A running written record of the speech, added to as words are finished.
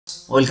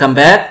Welcome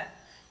back.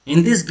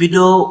 In this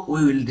video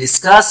we will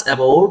discuss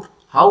about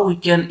how we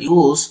can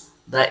use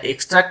the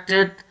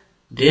extracted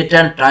date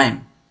and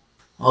time.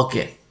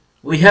 Okay,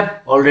 we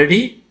have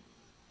already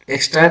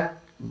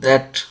extract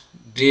that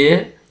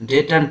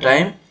date and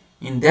time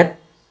in that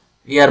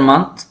year,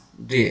 month,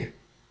 day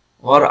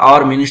or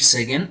hour, minute,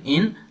 second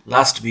in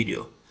last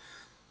video.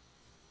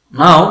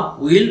 Now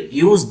we will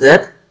use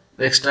that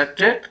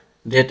extracted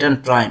date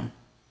and time.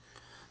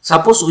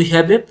 Suppose we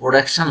have a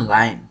production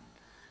line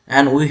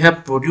and we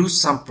have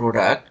produced some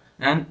product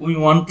and we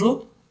want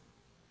to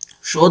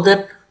show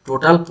that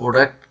total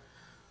product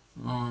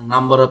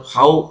number of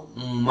how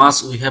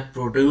much we have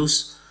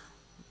produced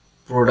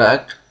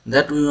product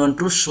that we want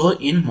to show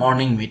in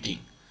morning meeting.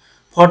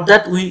 For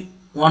that we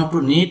want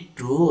to need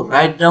to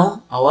write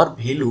down our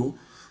value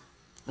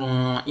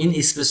in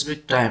a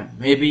specific time.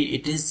 Maybe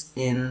it is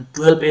in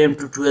 12 am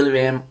to 12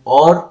 am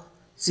or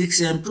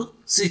 6 am to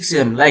 6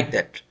 am, like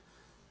that.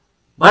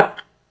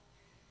 But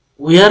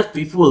we are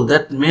people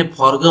that may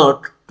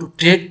forget to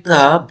take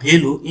the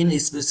value in a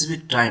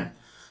specific time.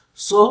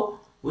 So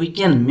we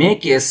can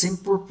make a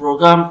simple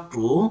program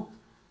to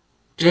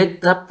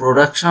take the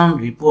production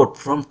report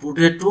from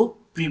today to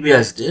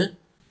previous day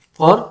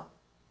for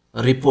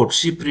report,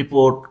 ship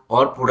report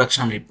or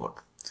production report.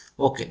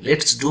 Okay,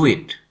 let's do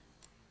it.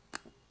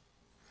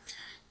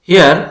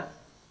 Here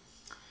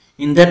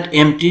in that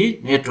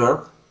empty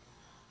network,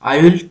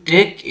 I will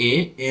take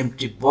a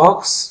empty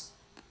box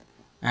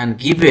and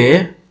give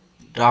a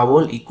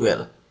double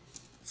equal.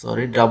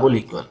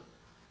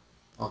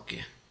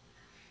 Okay,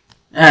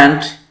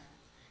 and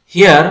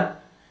here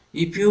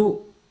if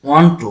you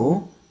want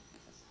to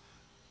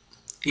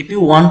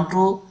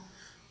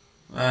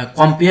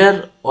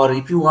compare, or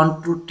if you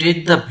want to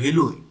take the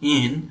value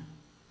in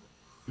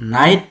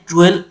night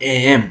 12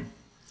 am,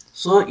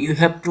 so you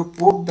have to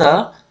put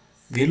the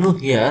value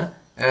here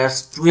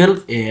as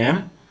 12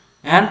 am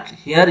and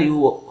here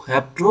you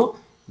have to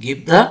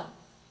give the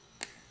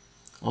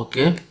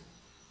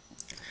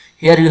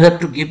here you have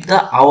to give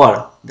the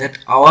hour, that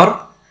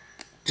hour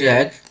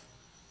tag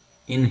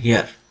in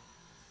here.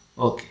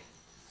 Okay,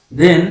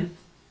 then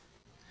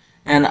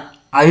and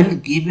I will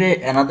give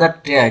another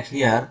tag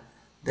here,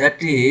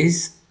 that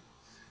is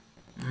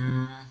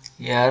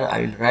here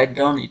I will write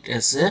down it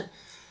as a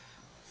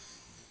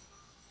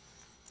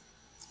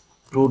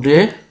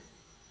today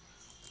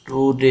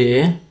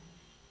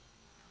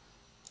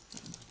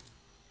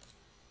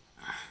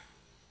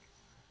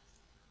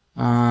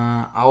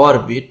hour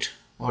bit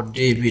or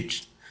day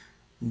bit,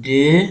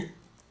 day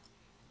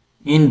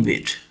end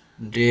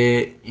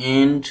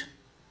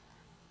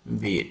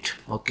bit.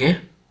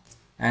 Okay,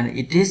 and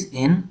it is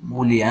in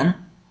boolean.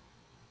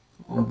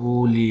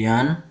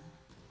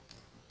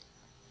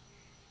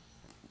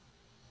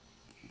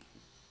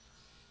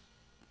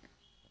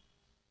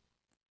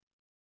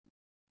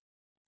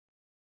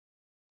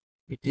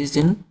 It is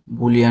in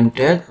boolean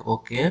tag.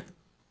 Okay,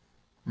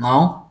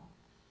 now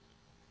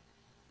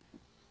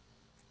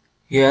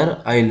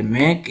here I will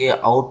make a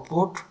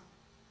output.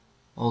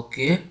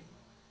 Okay,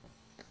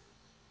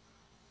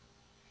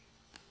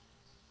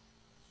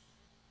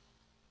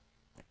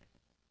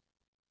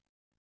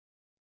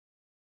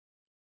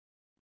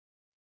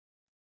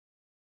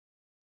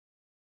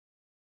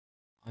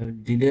 I will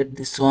delete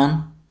this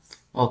one.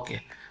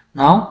 Okay,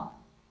 now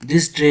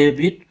this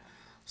debit,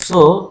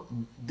 so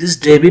this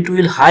debit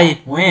will high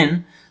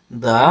when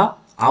the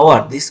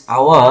hour, this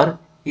hour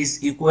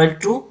is equal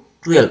to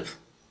 12.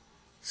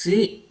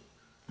 See,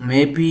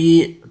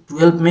 maybe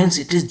 12 means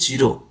it is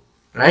 0,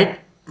 right?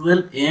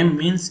 12 am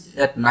means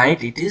at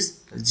night it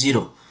is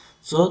 0,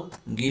 so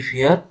give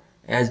here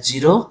as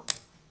 0.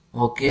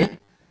 Okay,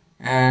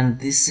 and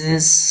this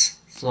is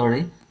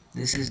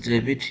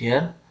debit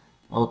here.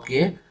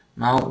 Okay,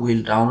 now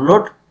we'll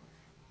download.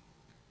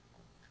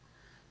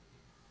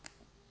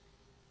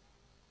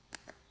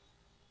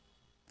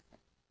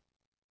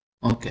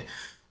 Okay,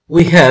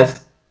 we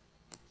have,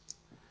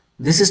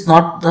 this is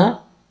not the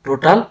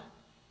total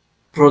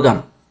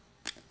program,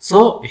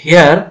 so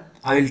here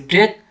I will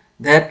take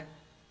that,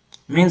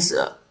 means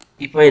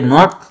if I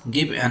not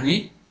give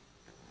any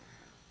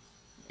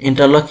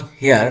interlock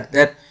here,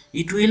 that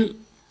it will,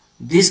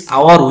 this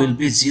hour will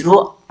be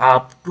 0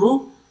 up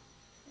to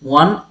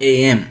 1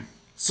 am,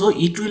 so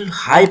it will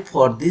high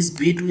for this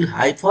bit, will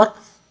high for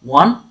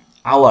 1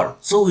 hour,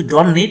 so we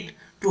don't need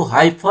to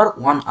high for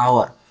 1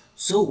 hour,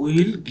 so we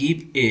will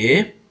give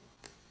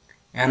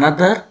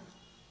another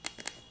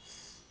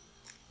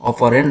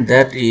operand,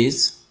 that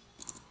is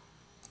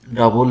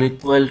double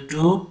equal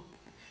to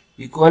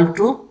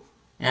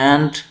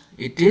and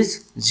it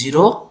is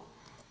 0,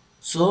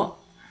 so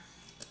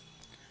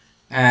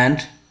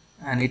and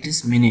it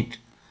is minute.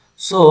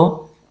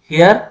 So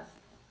here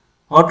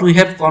what we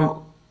have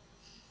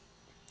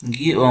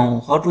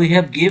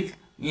give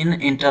in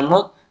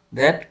interlock,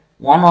 that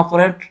one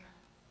operand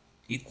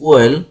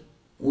equal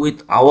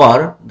with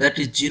hour, that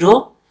is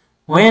 0,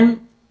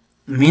 when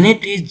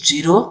minute is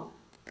 0,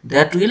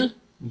 that will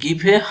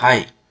give a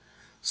high,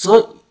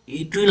 so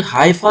it will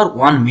high for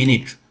 1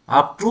 minute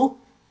up to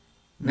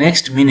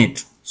next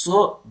minute.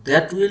 So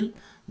that will,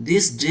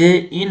 this day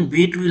in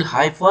bit will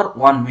high for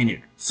 1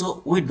 minute,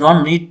 so we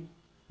don't need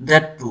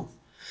that too.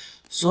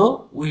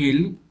 So we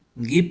will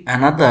give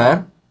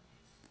another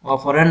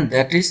operand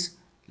that is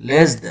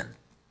less than,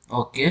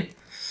 okay,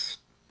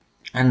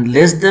 and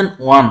less than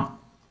 1.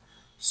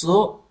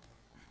 So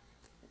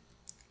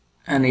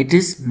and it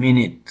is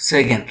minute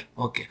second,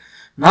 okay.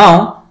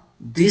 Now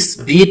this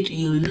bit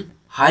you will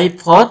high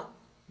for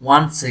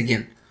 1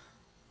 second.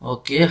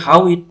 Okay,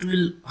 how it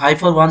will high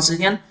for 1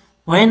 second?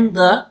 When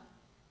the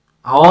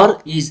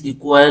hour is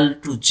equal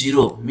to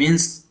 0,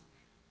 means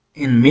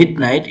in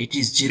midnight it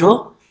is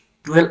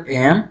 0:12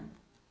 a.m.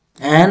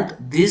 and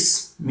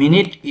this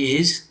minute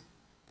is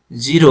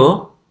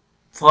 0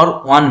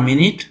 for 1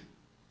 minute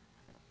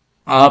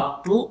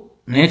up to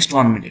next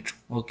 1 minute.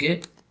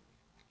 Okay,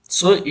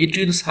 so it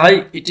is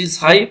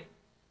high,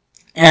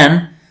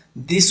 and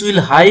this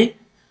will high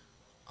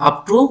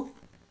up to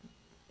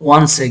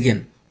 1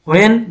 second.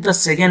 When the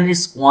second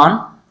is 1,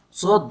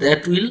 so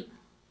that will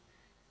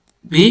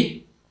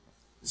be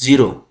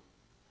 0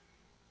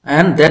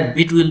 and that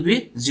bit will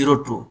be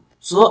 02.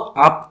 So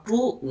up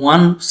to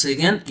 1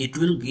 second it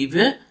will give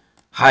a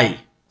high,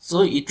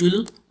 so it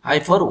will high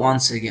for 1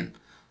 second.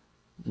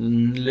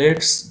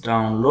 Let's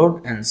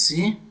download and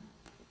see.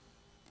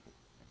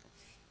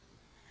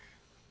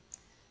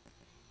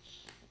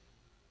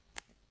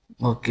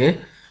 Okay,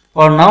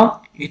 for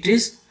now it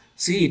is,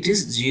 see, it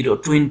is 0,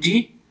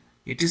 20,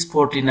 it is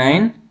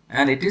 49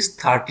 and it is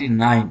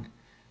 39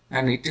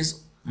 and it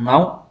is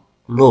now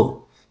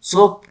low.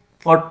 So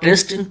for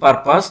testing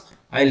purpose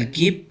I'll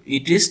give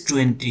it is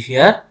 20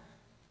 here,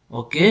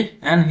 okay,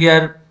 and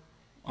here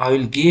I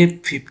will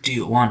give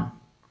 51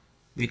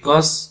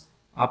 because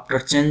after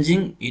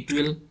changing it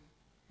will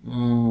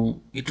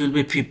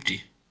be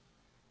 50.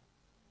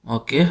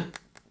 Okay,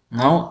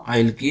 now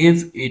I'll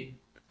give it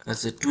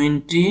as a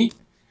 20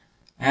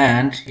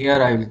 and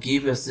here I will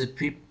give as a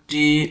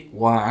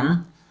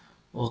 51.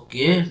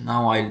 Okay,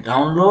 now I'll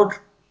download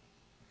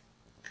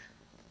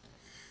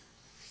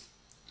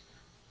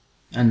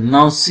and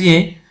now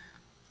see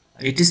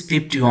it is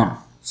 51.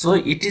 So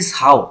it is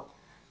how?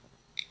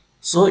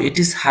 So it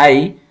is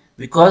high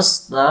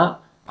because the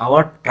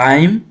our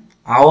time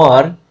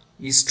hour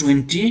is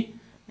 20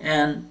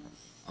 and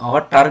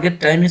our target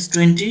time is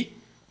 20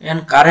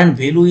 and current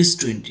value is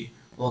 20.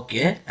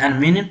 Okay, and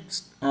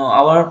minutes,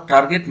 our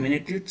target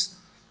minute is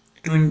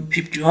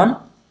 51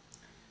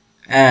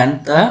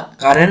 and the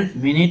current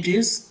minute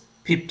is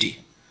 50.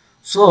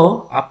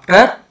 So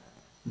after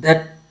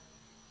that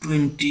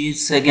 20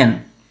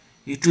 second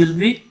it will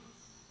be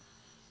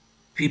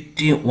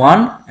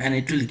 51 and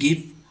it will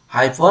give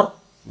high for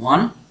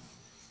 1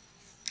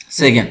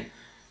 second.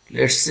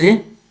 Let's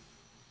see.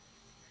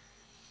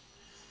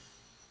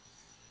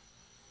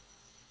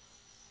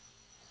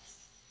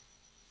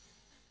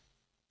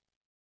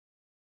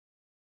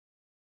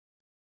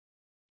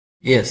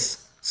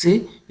 Yes,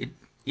 see,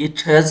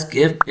 it has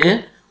gave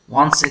a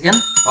 1 second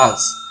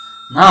pulse.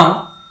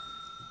 Now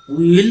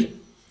we will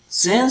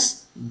change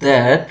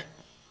that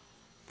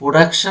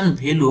production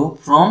value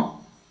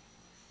from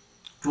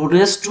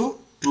today's to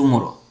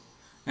tomorrow,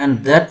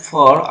 and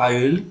therefore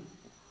I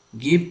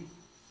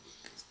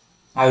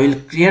will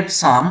create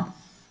some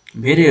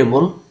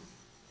variable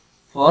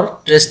for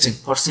testing,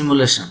 for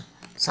simulation.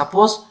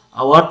 Suppose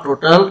our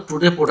total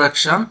today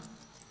production,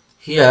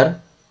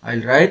 here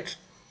I'll write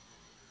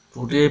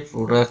today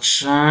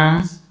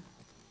production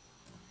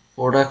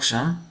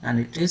and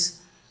it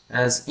is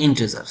as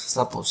integer.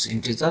 Suppose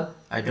integer,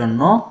 I don't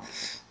know,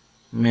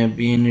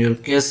 maybe in your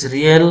case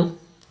real.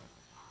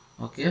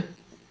 Okay,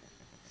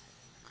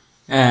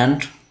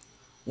 and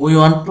we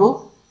want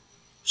to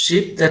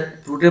shift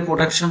that today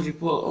production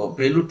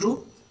value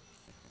to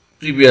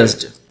previous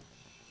day,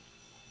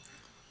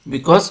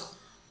 because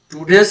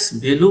today's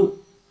value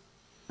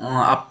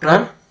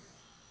after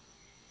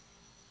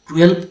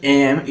 12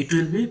 a.m. it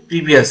will be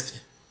previous day.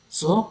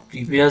 So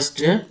previous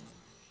day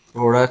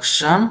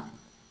production,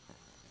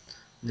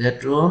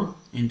 that one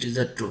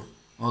integer 2.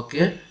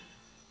 Okay,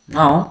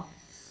 now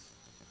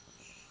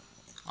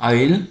I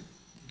will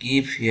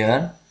give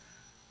here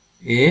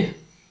a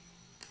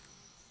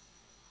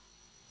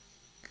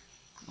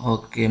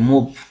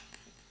move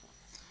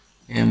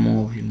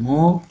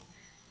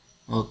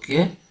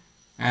okay,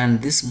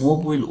 and this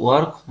move will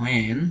work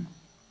when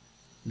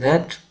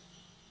that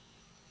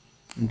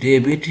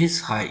debit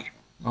is high.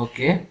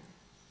 Okay,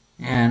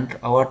 and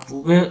our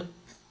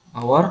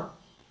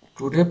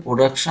today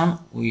production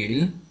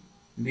will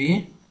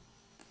be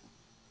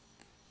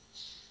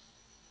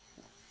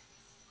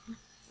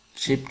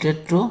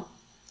shifted to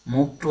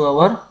move to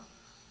our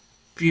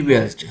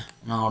previous day.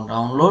 Now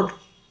download.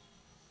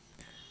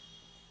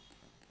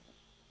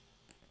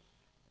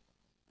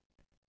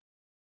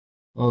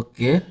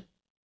 Okay,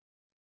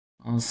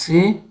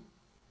 see,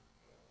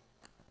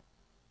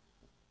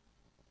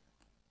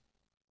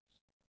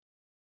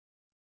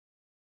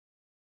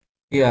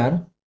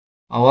 here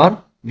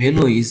our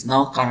value is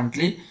now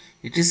currently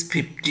it is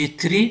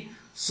 53.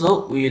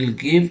 So we will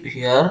give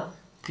here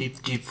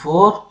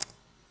 54.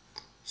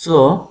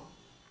 So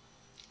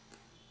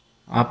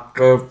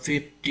after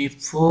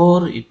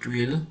 54 it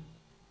will,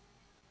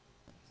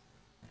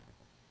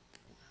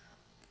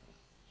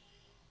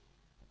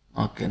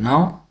 okay,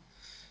 now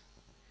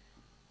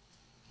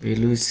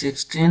value is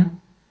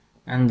 16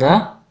 and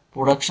the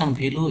production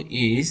value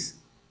is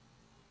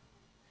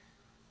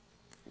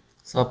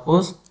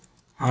suppose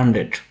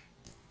 100.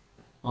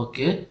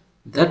 Okay,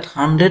 that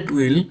 100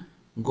 will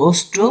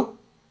goes to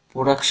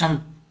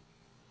production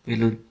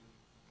value,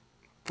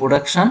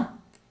 production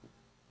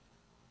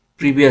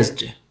previous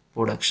day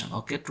production.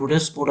 Okay,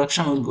 today's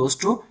production will goes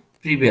to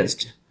previous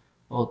day.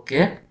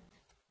 Okay,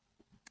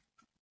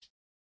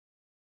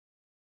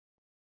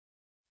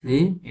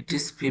 see it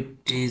is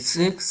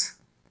 56,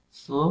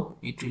 so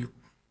it will,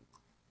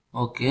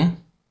 okay,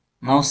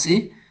 now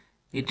see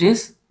it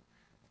is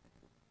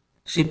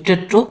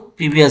shifted to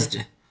previous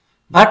day,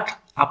 but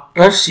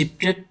after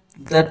shifted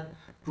that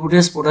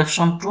today's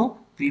production to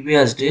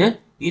previous day,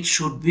 it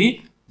should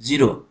be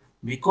 0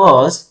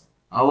 because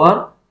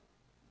our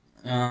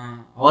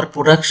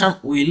production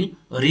will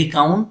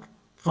recount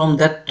from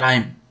that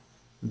time,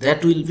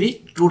 that will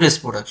be today's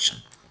production.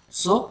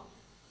 So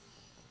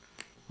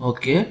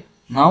okay,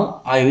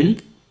 now I will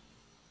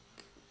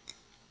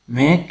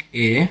make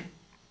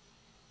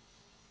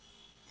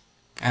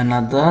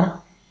another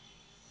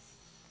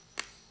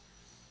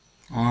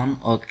one,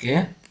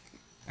 okay,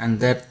 and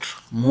that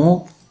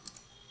move,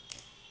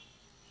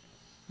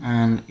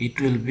 and it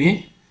will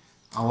be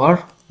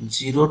our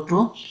 0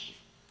 to,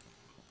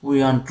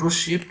 we want to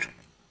shift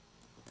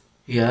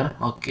here.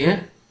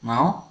 Okay,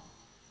 now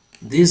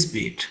this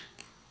bit,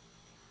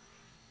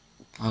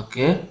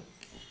 okay,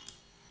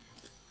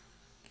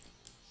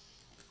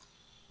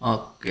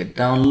 okay,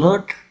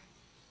 download,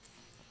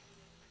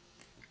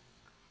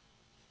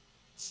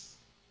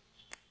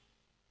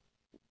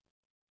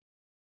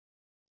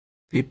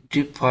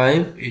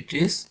 $55, it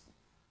is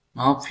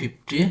now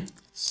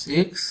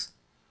 56.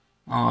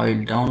 Now I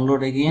will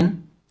download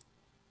again.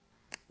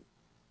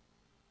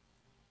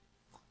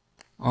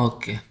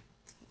 Okay,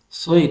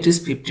 so it is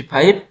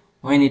 55.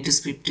 When it is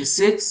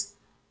 56,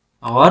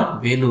 our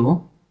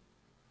value,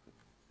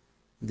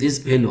 this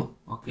value,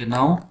 okay,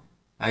 now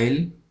I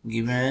will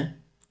give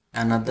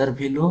another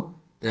value,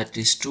 that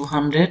is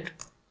 200.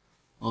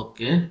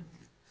 Okay,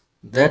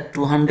 that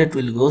 200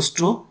 will goes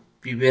to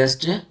previous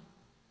day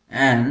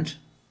and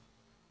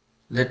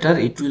later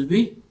it will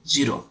be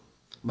 0,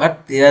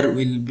 but there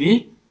will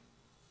be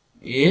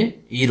a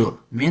error,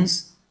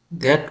 means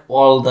that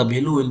all the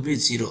value will be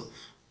 0,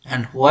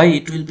 and why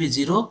it will be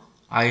 0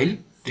 I will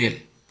tell.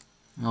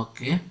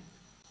 Okay,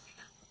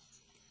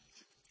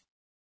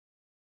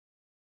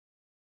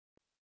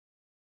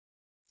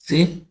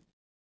 see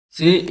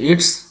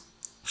it's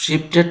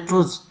shifted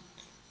to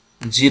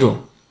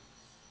 0,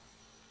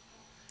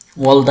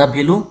 all the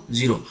value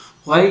 0.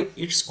 Why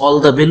it's all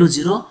the value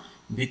 0?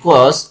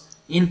 Because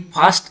in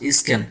first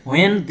scan,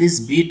 when this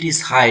bit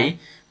is high,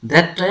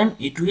 that time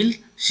it will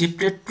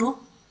shifted to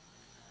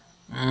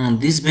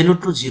this value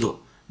to 0.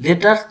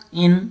 Later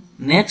in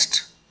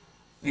next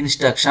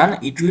instruction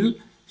it will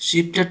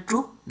shifted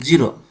to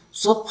 0.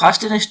 So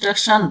first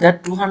instruction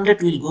that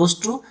 200 will goes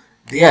to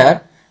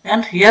there,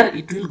 and here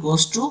it will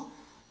goes to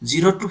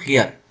 0 to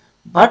here,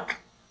 but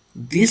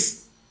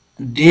this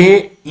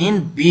day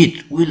in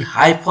bit will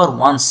high for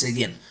 1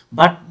 second,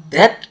 but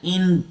that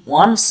in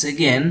 1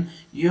 second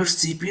your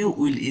CPU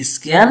will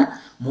scan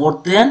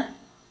more than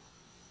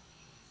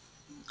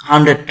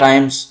 100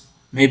 times,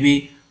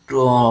 maybe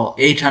to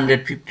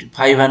 850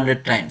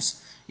 500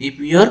 times. If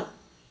your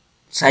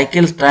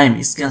cycle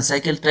time, scan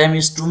cycle time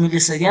is 2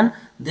 millisecond,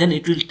 then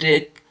it will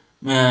take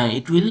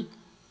it will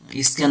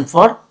scan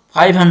for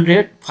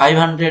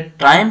 500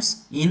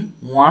 times in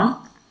 1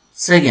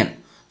 second.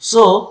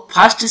 So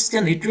first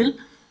scan it will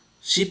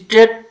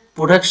shifted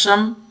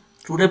production,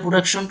 today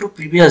production to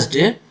previous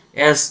day,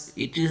 as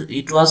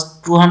it was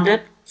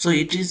 200, so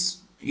it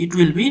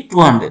will be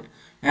 200,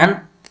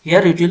 and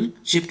here it will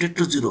shifted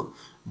to 0.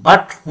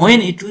 But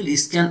when it will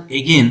scan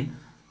again,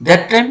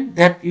 that time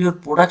that your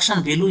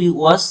production value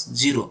was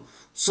 0,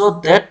 so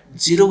that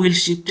 0 will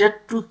shifted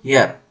to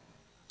here,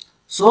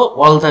 so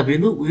all the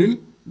value will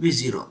be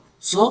 0.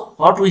 So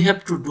what we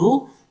have to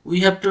do,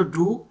 we have to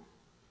do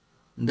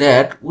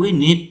that we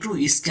need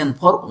to scan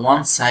for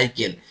 1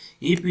 cycle.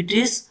 If it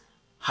is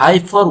high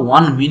for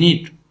 1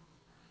 minute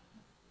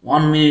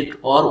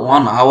or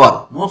 1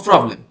 hour, no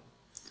problem.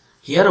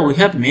 Here we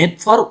have made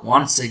for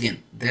 1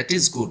 second, that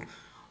is good.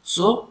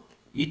 So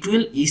it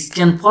will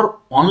scan for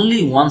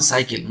only 1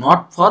 cycle,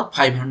 not for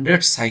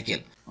 500 cycle.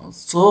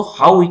 So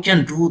how we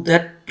can do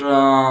that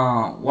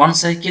 1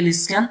 cycle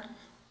scan?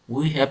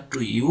 We have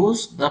to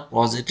use the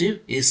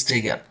positive edge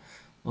trigger.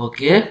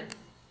 Okay,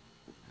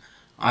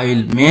 I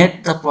will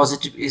make the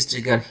positive edge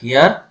trigger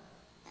here.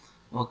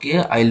 Okay,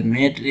 I will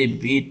make a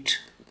bit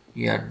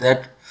here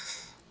that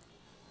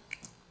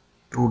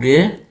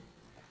today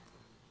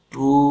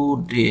to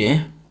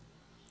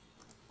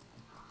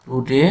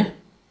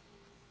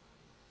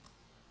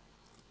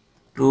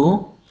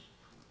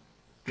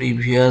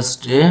previous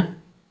day,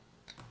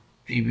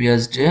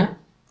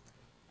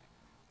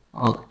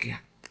 okay,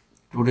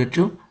 today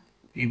to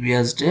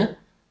previous day,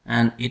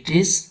 and it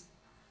is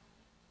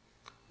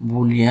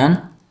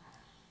boolean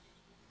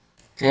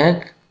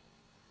tag,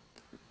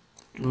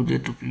 today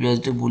to previous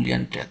day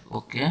boolean tag,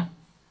 okay,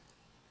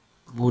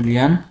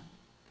 boolean.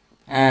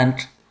 And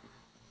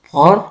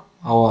for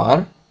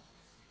our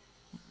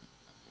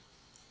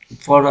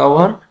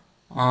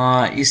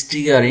is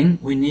triggering,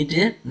 we need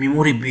a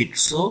memory bit,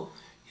 so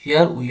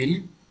here we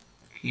will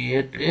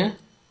create a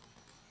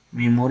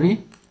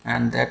memory,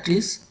 and that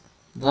is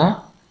the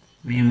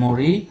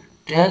memory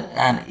tag,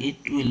 and it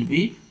will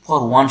be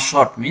for one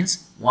shot,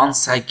 means one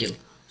cycle.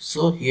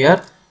 So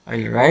here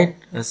I'll write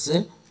as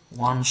a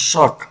one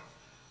shot.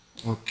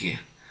 Okay,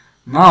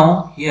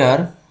 now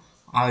here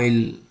I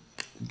will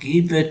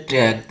give a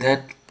tag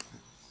that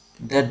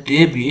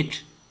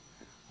debit.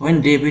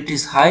 When debit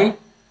is high,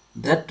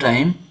 that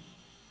time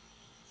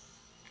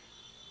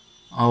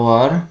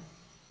our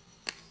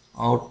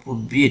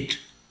output bit,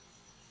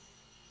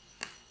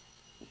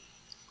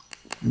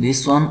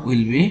 this one will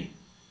be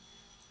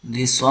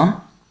this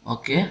one,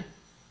 okay,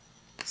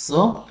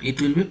 so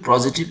it will be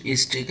positive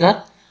is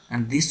trigger,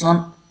 and this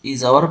one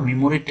is our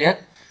memory tag.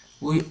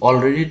 We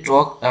already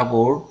talked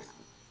about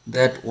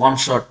that one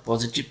shot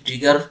positive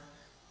trigger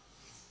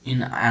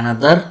in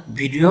another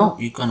video,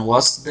 you can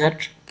watch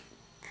that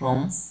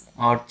from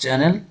our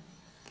channel.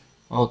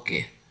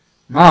 Okay,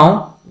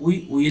 now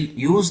we will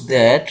use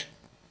that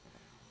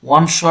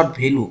one shot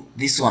value,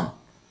 this one,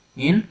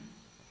 in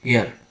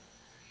here,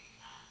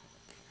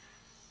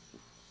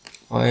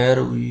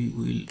 where we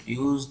will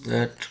use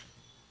that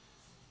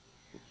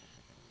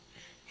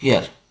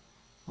here.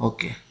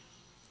 Okay,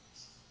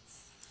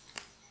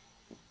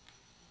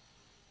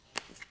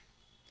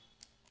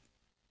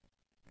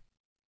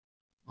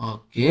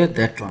 okay,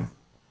 that one.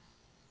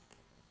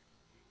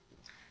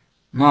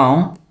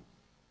 Now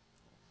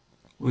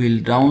we'll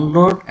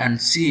download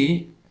and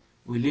see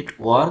will it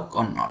work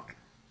or not.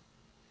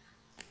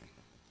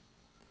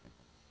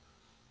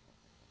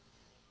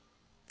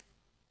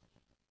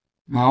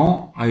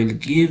 Now I will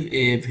give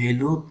a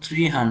value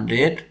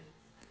 300,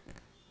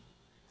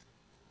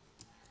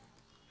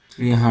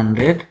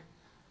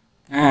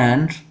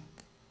 and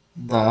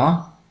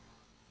the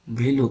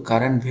value,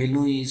 current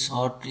value is,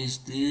 what is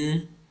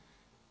the,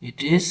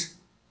 it is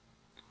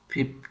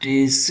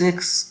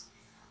 56,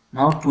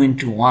 now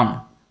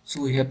 21,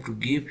 so we have to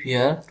give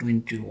here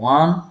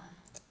 21,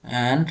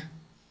 and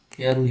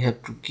here we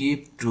have to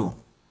keep 2,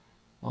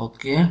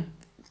 okay,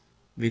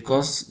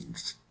 because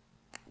it's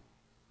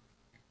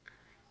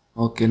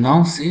okay.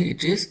 Now see,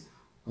 it is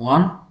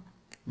 1.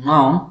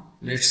 Now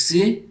let's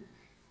see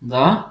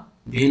the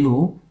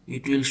value,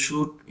 it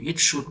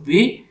should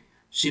be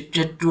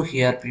shifted to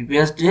here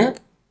previous day,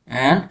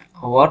 and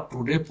our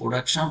today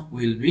production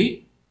will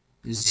be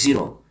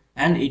 0,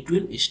 and it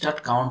will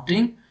start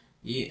counting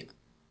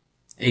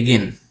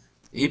again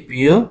if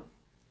your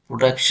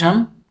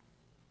production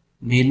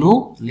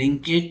value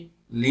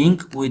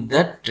link with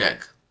that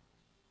tag.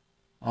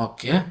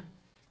 Okay,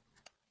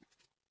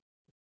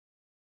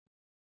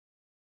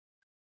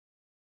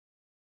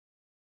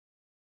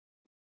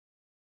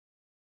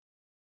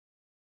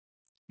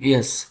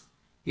 yes,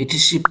 it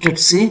is shifted.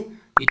 See,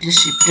 it is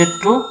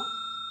shifted to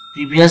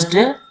previous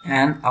day,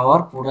 and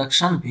our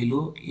production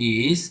value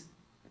is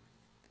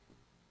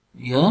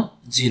here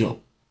 0.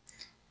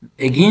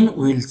 Again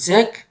we will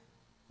check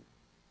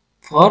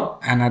for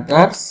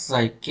another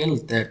cycle,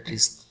 that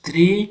is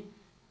 3,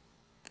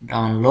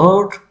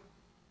 download.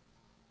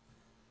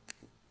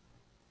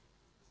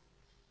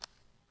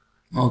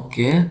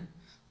 Okay,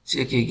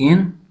 check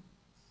again.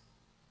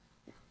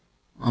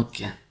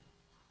 Okay,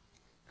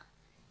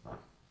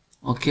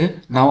 okay,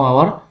 now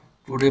our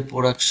today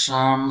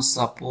production,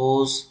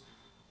 suppose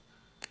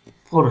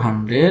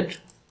 400,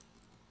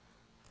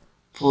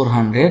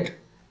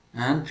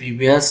 and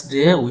previous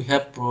day we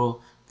have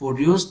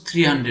produced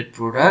 300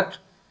 product,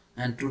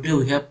 and today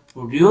we have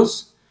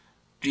produced,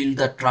 till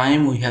the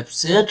time we have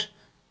said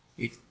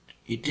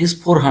it is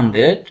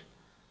 400,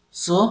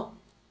 so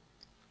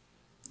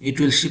it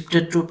will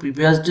shifted to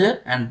previous day,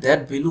 and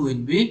that value will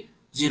be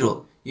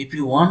 0. If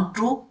you want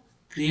to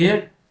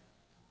create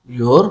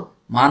your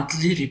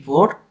monthly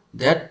report,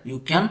 that you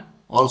can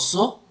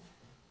also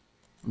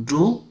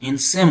do in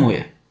same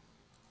way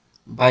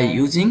by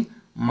using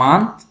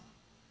month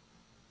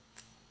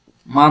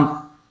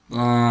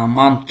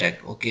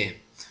tag. Okay,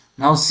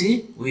 now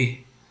see,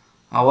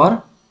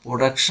 our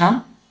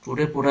production,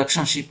 today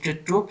production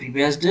shifted to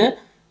previous day,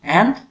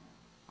 and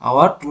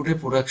our today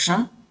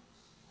production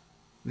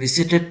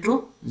resetted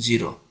to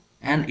 0,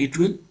 and it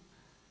will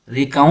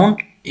recount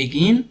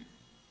again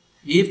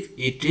if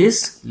it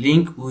is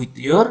linked with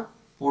your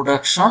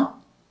production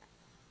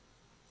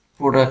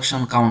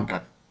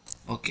counter.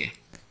 Okay,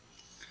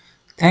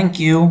 thank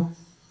you.